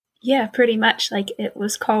Yeah, pretty much. Like it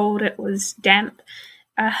was cold, it was damp.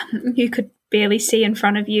 You could barely see in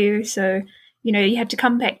front of you. So, you had to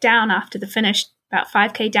come back down after the finish, about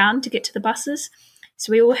 5K down to get to the buses.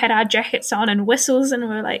 So we all had our jackets on and whistles and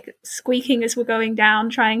we're like squeaking as we're going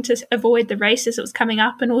down, trying to avoid the race as it was coming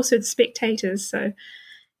up and also the spectators. So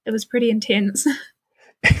it was pretty intense.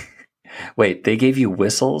 Wait, they gave you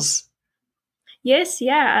whistles? Yes,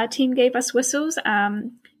 yeah, our team gave us whistles,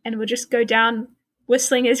 and we'll just go down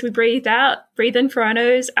whistling as we breathed out, breathe in through our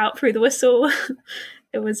nose, out through the whistle.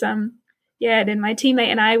 It was, yeah, then my teammate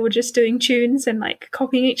and I were just doing tunes and like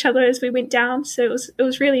copying each other as we went down. So it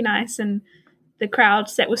was really nice, and the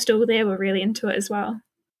crowds that were still there were really into it as well.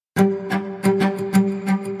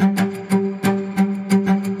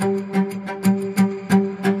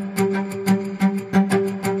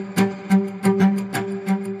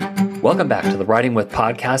 Welcome back to the Riding With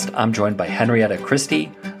podcast. I'm joined by Henrietta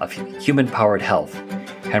Christie of Human Powered Health.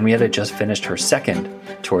 Henrietta just finished her second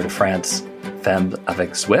Tour de France Femme avec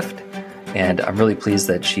Zwift, and I'm really pleased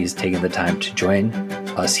that she's taken the time to join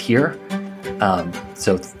us here.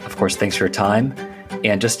 So, of course, thanks for your time.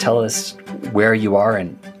 And just tell us where you are.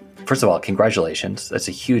 And first of all, congratulations. That's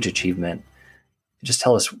a huge achievement. Just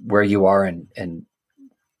tell us where you are and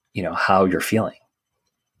how you're feeling.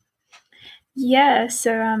 Yeah,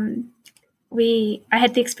 so I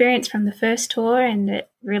had the experience from the first tour, and it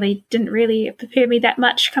really didn't really prepare me that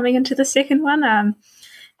much coming into the second one.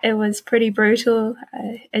 It was pretty brutal.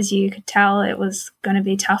 As you could tell, it was going to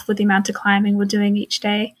be tough with the amount of climbing we're doing each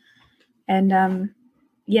day. And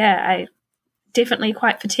I definitely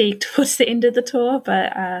quite fatigued towards the end of the tour,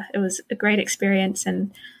 but it was a great experience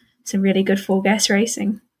and some really good full gas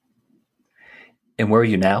racing. And where are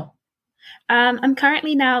you now? I'm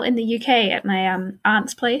currently now in the UK at my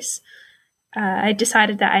aunt's place. I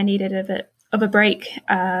decided that I needed a bit of a break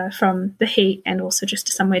from the heat and also just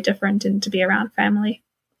to somewhere different and to be around family.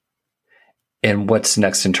 And what's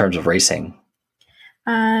next in terms of racing?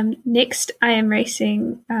 Next, I am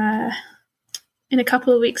racing in a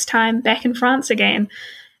couple of weeks' time back in France again.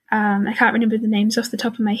 I can't remember the names off the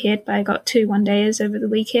top of my head, but I got 2 one-dayers over the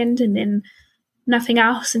weekend and then nothing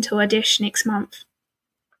else until Ardèche next month.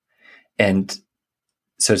 And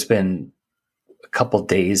so it's been a couple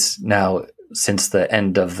days now since the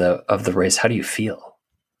end of the race. How do you feel?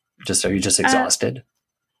 Are you just exhausted?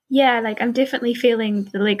 Yeah, like I'm definitely feeling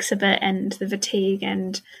the legs a bit and the fatigue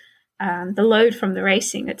and the load from the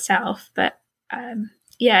racing itself. But I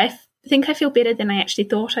think I feel better than I actually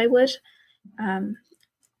thought I would.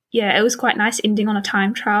 It was quite nice ending on a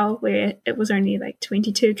time trial where it was only like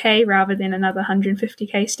 22K rather than another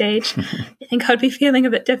 150K stage. I think I'd be feeling a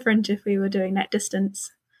bit different if we were doing that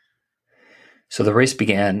distance. So the race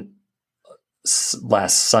began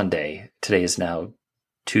last Sunday. Today is now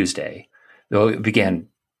Tuesday. Well, it began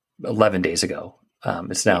 11 days ago.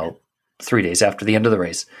 It's now 3 days after the end of the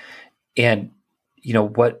race. And,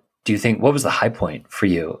 what do you think, what was the high point for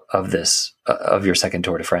you of this, of your second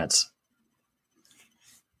Tour de France?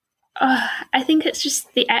 I think it's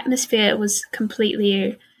just the atmosphere was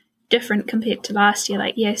completely different compared to last year.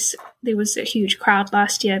 Like, yes, there was a huge crowd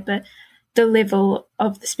last year, but the level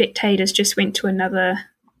of the spectators just went to another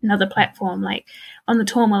platform. Like on the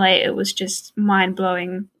Tourmalet, it was just mind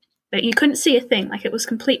blowing. But you couldn't see a thing. Like it was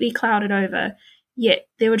completely clouded over. Yet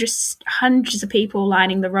there were just hundreds of people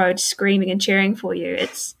lining the road, screaming and cheering for you.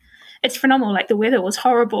 It's phenomenal. Like the weather was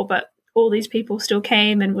horrible, but all these people still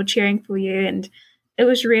came and were cheering for you, and it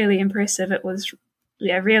was really impressive. It was,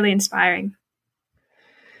 really inspiring.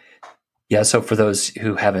 Yeah, so for those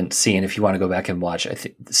who haven't seen, if you want to go back and watch, I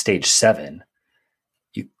think stage 7,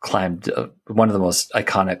 you climbed one of the most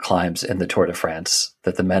iconic climbs in the Tour de France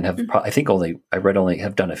that the men have, only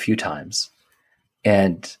have done a few times.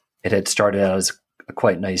 And it had started out as a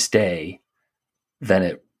quite nice day. Then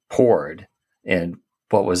it poured, and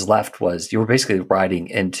what was left was you were basically riding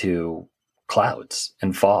into clouds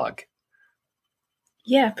and fog.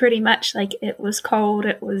 Yeah, pretty much. Like it was cold,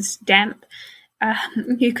 it was damp.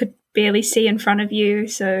 You could barely see in front of you.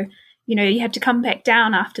 So, you had to come back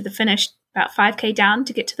down after the finish, about 5K down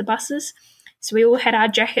to get to the buses. So we all had our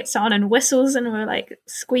jackets on and whistles and we're like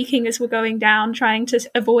squeaking as we're going down, trying to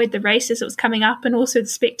avoid the race as it was coming up and also the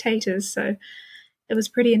spectators. So it was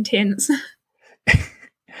pretty intense.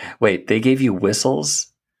 Wait, they gave you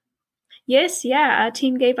whistles? Yes, yeah. Our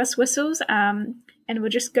team gave us whistles, and we'll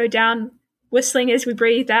just go down whistling as we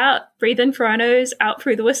breathed out, breathe in through our nose, out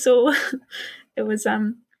through the whistle. It was,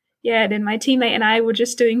 then my teammate and I were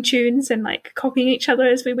just doing tunes and like copying each other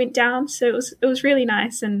as we went down. So it was really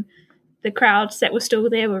nice. And the crowds that were still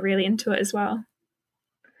there were really into it as well.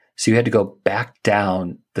 So you had to go back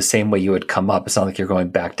down the same way you had come up. It's not like you're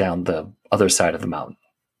going back down the other side of the mountain.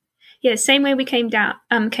 Yeah, same way we came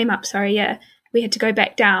up. Sorry, yeah, we had to go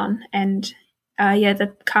back down, and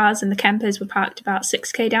the cars and the campers were parked about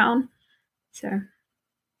 6K down. So,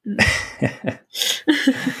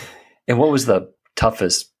 And what was the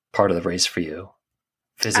toughest part of the race for you,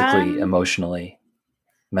 physically, emotionally,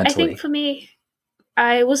 mentally? I think for me,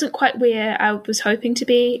 I wasn't quite where I was hoping to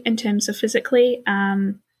be in terms of physically.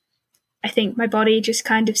 I think my body just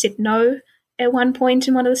kind of said no at one point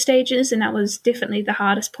in one of the stages, and that was definitely the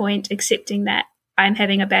hardest point, accepting that I'm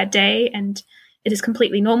having a bad day and it is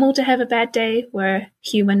completely normal to have a bad day. We're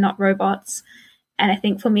human, not robots. And I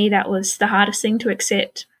think for me that was the hardest thing to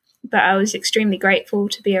accept. But I was extremely grateful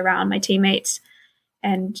to be around my teammates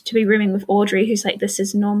and to be rooming with Audrey, who's like, this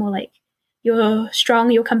is normal, like, you're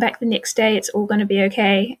strong, you'll come back the next day, it's all going to be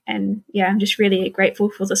okay. And yeah, I'm just really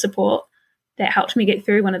grateful for the support that helped me get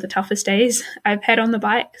through one of the toughest days I've had on the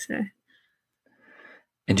bike. So.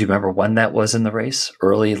 And do you remember when that was in the race?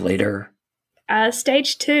 Early, later?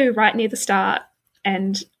 Stage 2, right near the start.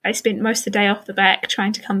 And I spent most of the day off the back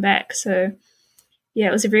trying to come back. So yeah,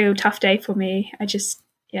 it was a real tough day for me. It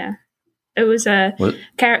was a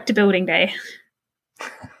character building day.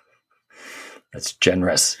 That's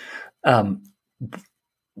generous.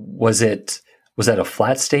 Was that a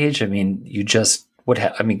flat stage? I mean,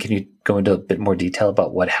 can you go into a bit more detail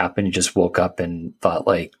about what happened? You just woke up and thought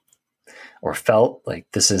or felt like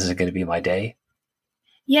this isn't going to be my day?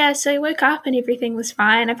 Yeah, so I woke up and everything was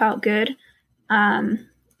fine. I felt good.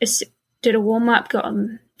 Did a warm-up,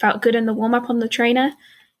 felt good in the warm-up on the trainer,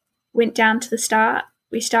 went down to the start.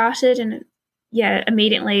 We started and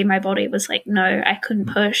immediately my body was like, no, I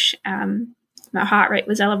couldn't push. My heart rate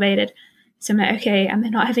was elevated. So I'm like, okay, I'm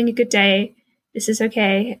not having a good day. This is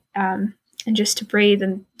okay. And just to breathe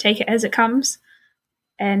and take it as it comes.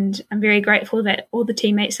 And I'm very grateful that all the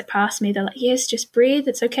teammates that passed me, they're like, yes, just breathe.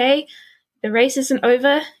 It's okay. The race isn't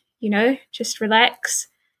over, just relax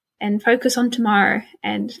and focus on tomorrow.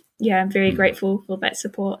 And yeah, I'm very grateful for that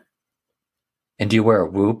support. And do you wear a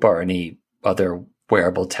Whoop or any other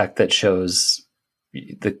wearable tech that shows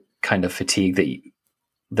the kind of fatigue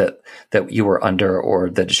that you were under,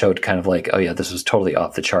 or that showed kind of like, oh yeah, this was totally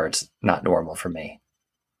off the charts, not normal for me?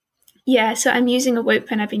 Yeah, so I'm using a Whoop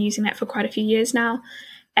and I've been using that for quite a few years now.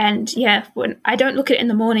 And yeah, when I don't look at it in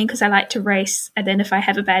the morning because I like to race. And then if I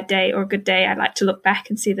have a bad day or a good day, I like to look back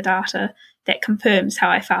and see the data that confirms how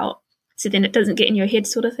I felt. So then it doesn't get in your head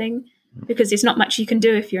sort of thing, because there's not much you can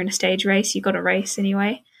do if you're in a stage race. You've got to race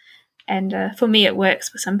anyway. And for me, it works.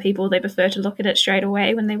 For some people, they prefer to look at it straight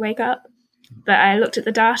away when they wake up. But I looked at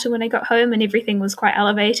the data when I got home and everything was quite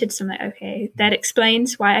elevated. So I'm like, okay, that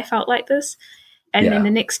explains why I felt like this. And then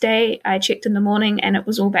the next day I checked in the morning and it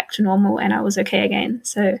was all back to normal and I was okay again.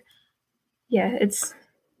 So yeah, it's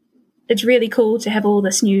really cool to have all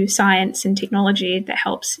this new science and technology that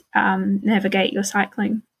helps navigate your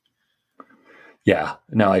cycling. Yeah,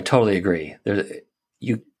 no, I totally agree. There's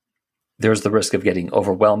the risk of getting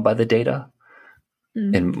overwhelmed by the data,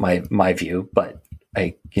 in my view, but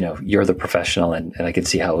you're the professional and I can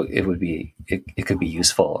see how it could be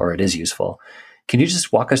useful, or it is useful. Can you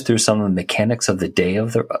just walk us through some of the mechanics of the day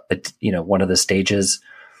of one of the stages,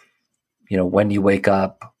 when you wake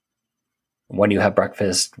up, when you have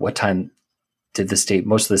breakfast, what time did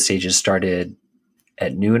most of the stages started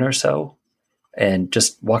at noon or so, and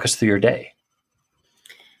just walk us through your day.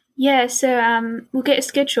 Yeah, so we'll get a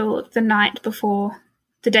schedule the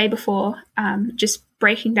day before, just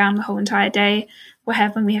breaking down the whole entire day. We'll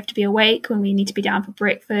have when we have to be awake, when we need to be down for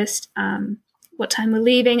breakfast, what time we're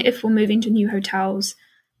leaving, if we're moving to new hotels,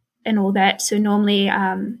 and all that. So normally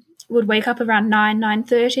would wake up around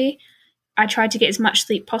 9:30. I tried to get as much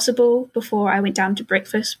sleep possible before I went down to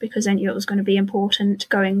breakfast because I knew it was going to be important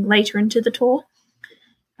going later into the tour.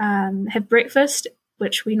 Have breakfast,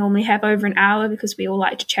 which we normally have over an hour because we all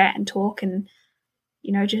like to chat and talk and,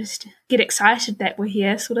 just get excited that we're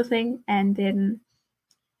here sort of thing. And then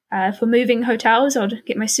for moving hotels, I'll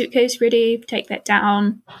get my suitcase ready, take that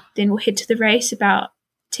down. Then we'll head to the race about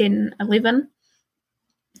 10, 11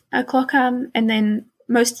 o'clock. And then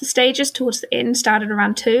most of the stages towards the end started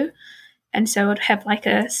around 2. And so I'd have like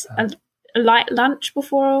a light lunch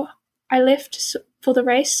before I left for the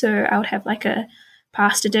race. So I would have like a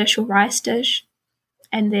pasta dish or rice dish.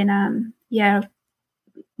 And then,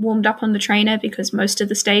 warmed up on the trainer because most of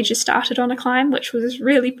the stages started on a climb, which was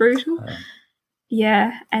really brutal.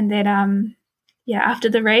 Yeah. And then, after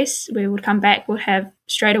the race, we would come back, we'll have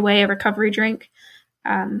straight away a recovery drink.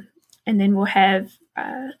 And then we'll have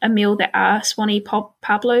a meal that our Swanee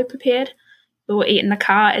Pablo prepared, we'll eat in the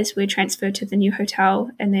car as we're transferred to the new hotel,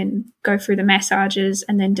 and then go through the massages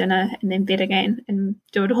and then dinner and then bed again and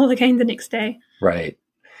do it all again the next day. Right.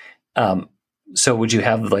 So would you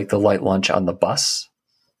have like the light lunch on the bus?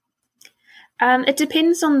 It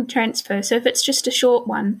depends on the transfer. So if it's just a short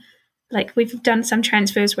one, like we've done some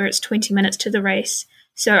transfers where it's 20 minutes to the race,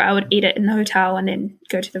 so I would eat it in the hotel and then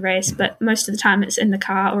go to the race. But most of the time it's in the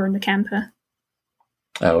car or in the camper.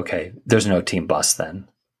 Oh, okay. There's no team bus then?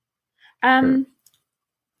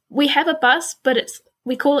 We have a bus, but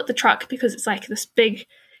we call it the truck because it's like this big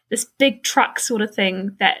truck sort of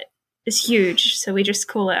thing that is huge. So we just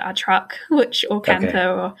call it our truck, or camper,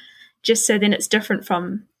 or just so then it's different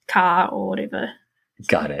from car or whatever.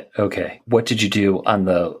 Got it. Okay. What did you do on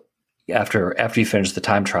after you finished the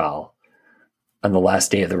time trial on the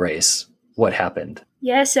last day of the race? What happened?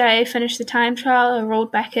 Yeah, so I finished the time trial. I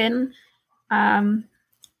rolled back in.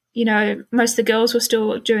 Most of the girls were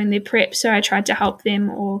still doing their prep, so I tried to help them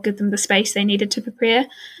or give them the space they needed to prepare.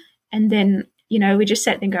 And then, we just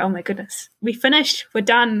sat there and go, oh my goodness, we finished, we're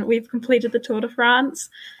done, we've completed the Tour de France.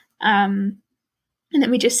 And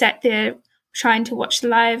then we just sat there trying to watch the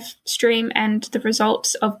live stream and the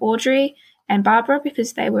results of Audrey and Barbara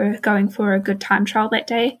because they were going for a good time trial that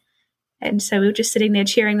day. And so we were just sitting there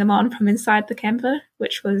cheering them on from inside the camper,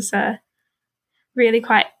 which was really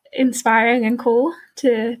quite inspiring and cool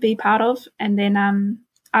to be part of. And then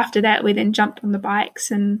after that, we then jumped on the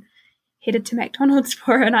bikes and headed to McDonald's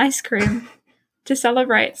for an ice cream to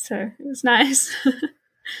celebrate. So it was nice.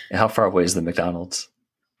 How far away is the McDonald's?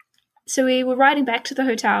 So we were riding back to the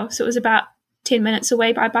hotel. So it was about 10 minutes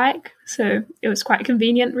away by bike. So it was quite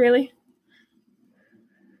convenient, really.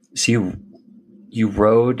 So you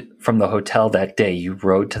rode from the hotel that day. You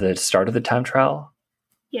rode to the start of the time trial?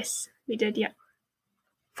 Yes, we did, yeah.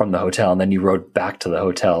 From the hotel, and then you rode back to the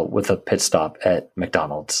hotel with a pit stop at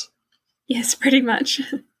McDonald's. Yes, pretty much.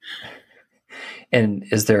 And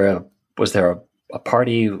was there a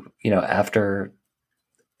party, after,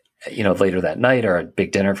 later that night, or a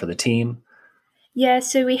big dinner for the team? Yeah,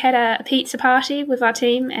 so we had a pizza party with our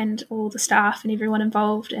team and all the staff and everyone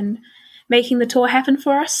involved and making the tour happen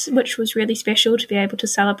for us, which was really special to be able to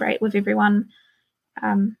celebrate with everyone.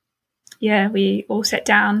 We all sat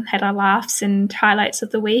down, had our laughs and highlights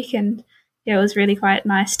of the week, and it was really quite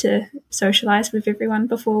nice to socialise with everyone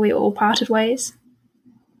before we all parted ways.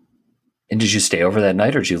 And did you stay over that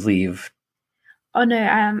night, or did you leave? Oh no,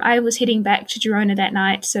 I was heading back to Girona that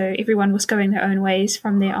night, so everyone was going their own ways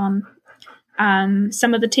from there on.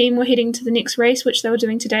 Some of the team were heading to the next race, which they were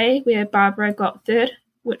doing today, where Barbara got third,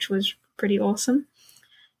 which was pretty awesome.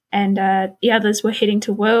 And the others were heading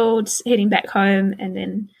to Worlds, heading back home, and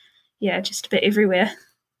then, just a bit everywhere.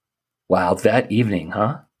 Wow, that evening,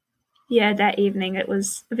 huh? Yeah, that evening. It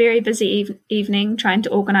was a very busy evening trying to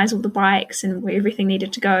organise all the bikes and where everything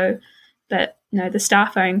needed to go. But, the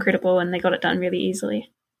staff are incredible and they got it done really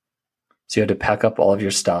easily. So you had to pack up all of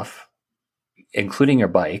your stuff, including your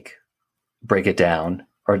bike, break it down,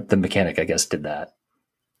 or the mechanic, I guess, did that.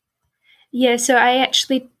 Yeah, so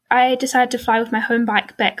I decided to fly with my home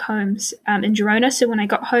bike back home in Girona. So when I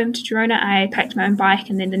got home to Girona, I packed my own bike,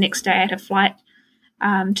 and then the next day I had a flight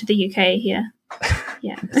to the UK here.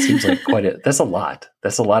 Yeah. It seems like that's a lot.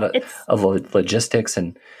 That's a lot of logistics.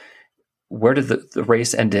 And where did the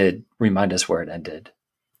race ended? Remind us where it ended.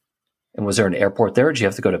 And was there an airport there? Or did you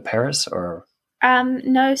have to go to Paris or?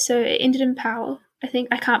 No, so it ended in Pau. I think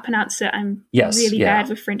I can't pronounce it. I'm really bad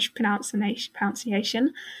with French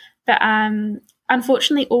pronunciation. But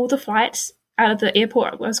unfortunately, all the flights out of the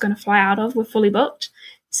airport I was going to fly out of were fully booked.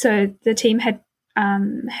 So the team had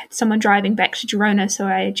someone driving back to Girona, so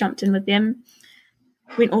I jumped in with them,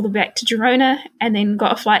 went all the way back to Girona, and then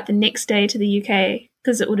got a flight the next day to the UK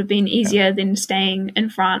because it would have been easier than staying in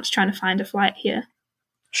France trying to find a flight here.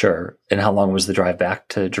 Sure. And how long was the drive back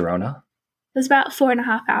to Girona? It was about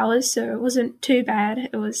 4.5 hours, so it wasn't too bad.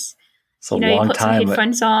 It was, it's a long you put time. some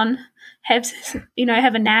headphones on,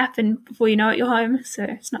 have a nap, and before you know it, you're home. So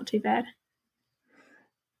it's not too bad.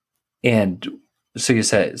 And so you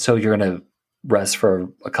said, so you're going to rest for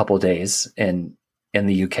a couple of days in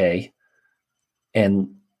the UK,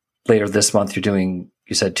 and later this month you're doing,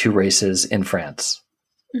 you said, 2 races in France.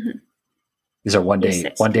 Mm-hmm. These are one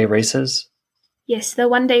day races. Yes, the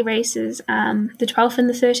one-day races, the 12th and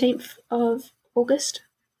the 13th of August.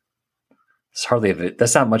 It's hardly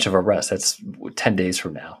that's not much of a rest. That's 10 days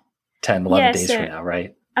from now, 10, 11 days from now,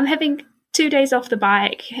 right? I'm having 2 days off the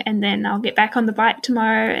bike, and then I'll get back on the bike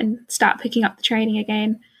tomorrow and start picking up the training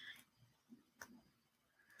again.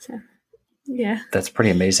 So, yeah. That's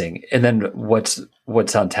pretty amazing. And then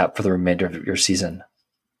what's on tap for the remainder of your season?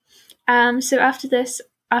 So after this,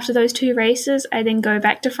 after those 2 races, I then go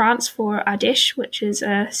back to France for Ardèche, which is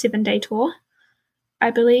a 7-day tour, I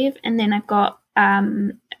believe. And then I've got a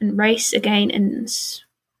race again in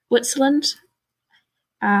Switzerland,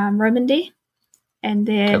 Romandy. And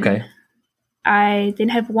then I then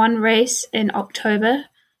have 1 race in October,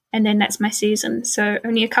 and then that's my season. So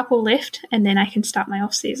only a couple left, and then I can start my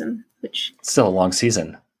off season, which Still a long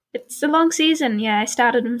season. It's a long season. Yeah, I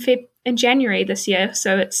started in January this year,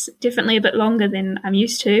 so it's definitely a bit longer than I'm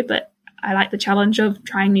used to, but I like the challenge of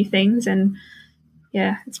trying new things, and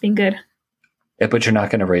yeah, it's been good. Yeah, but you're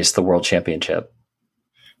not going to race the World Championship.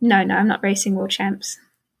 No, I'm not racing World Champs.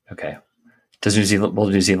 Okay. Will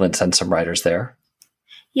New Zealand send some riders there?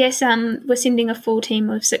 Yes, we're sending a full team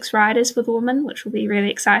of 6 riders for the women, which will be really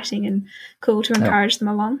exciting and cool to encourage them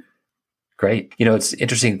along. Great. It's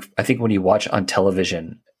interesting. I think when you watch on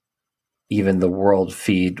television, even the world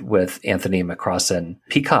feed with Anthony McCrossan,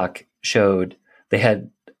 Peacock showed they had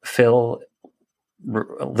Phil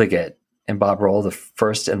Liggett and Bob Roll the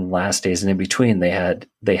first and last days, and in between they had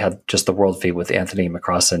just the world feed with Anthony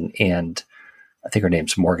McCrossan and I think her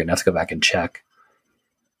name's Morgan. I have to go back and check.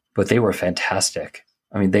 But they were fantastic.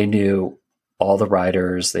 I mean, they knew all the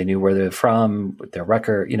riders. They knew where they're from, their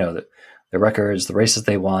record, their records, the races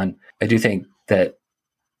they won. I do think that,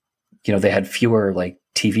 they had fewer like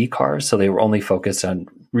TV cars, so they were only focused on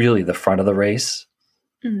really the front of the race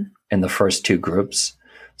in the first 2 groups.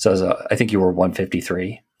 So I think you were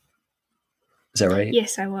 153. Is that right?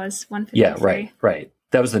 Yes, I was 153. Yeah, right.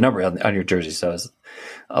 That was the number on your jersey. So I was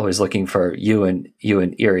always looking for you and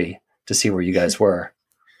Erie to see where you guys were.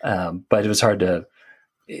 But it was hard to,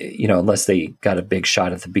 unless they got a big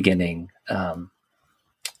shot at the beginning,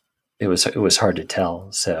 it was hard to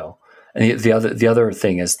tell. So, and the other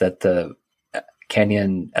thing is that the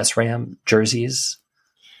Canyon SRAM jerseys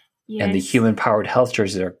and the Human Powered Health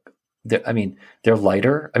jerseys they're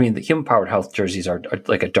lighter. I mean, the Human Powered Health jerseys are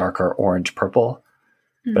like a darker orange purple,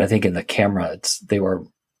 but I think in the camera they were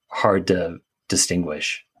hard to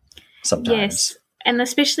distinguish sometimes. Yes, and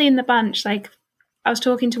especially in the bunch, like. I was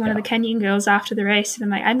talking to one of the Canyon girls after the race, and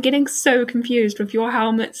I'm like, I'm getting so confused with your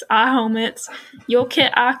helmets, our helmets, your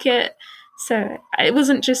kit, our kit. So it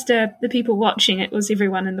wasn't just the people watching, it was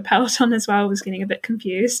everyone in the peloton as well was getting a bit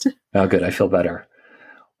confused. Oh, good. I feel better.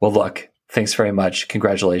 Well, look, thanks very much.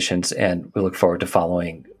 Congratulations. And we look forward to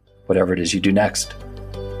following whatever it is you do next.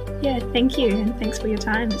 Yeah, thank you. And thanks for your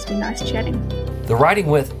time. It's been nice chatting. The Riding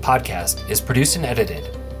With podcast is produced and edited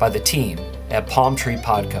by the team at Palm Tree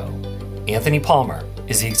Podco. Anthony Palmer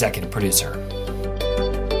is the executive producer.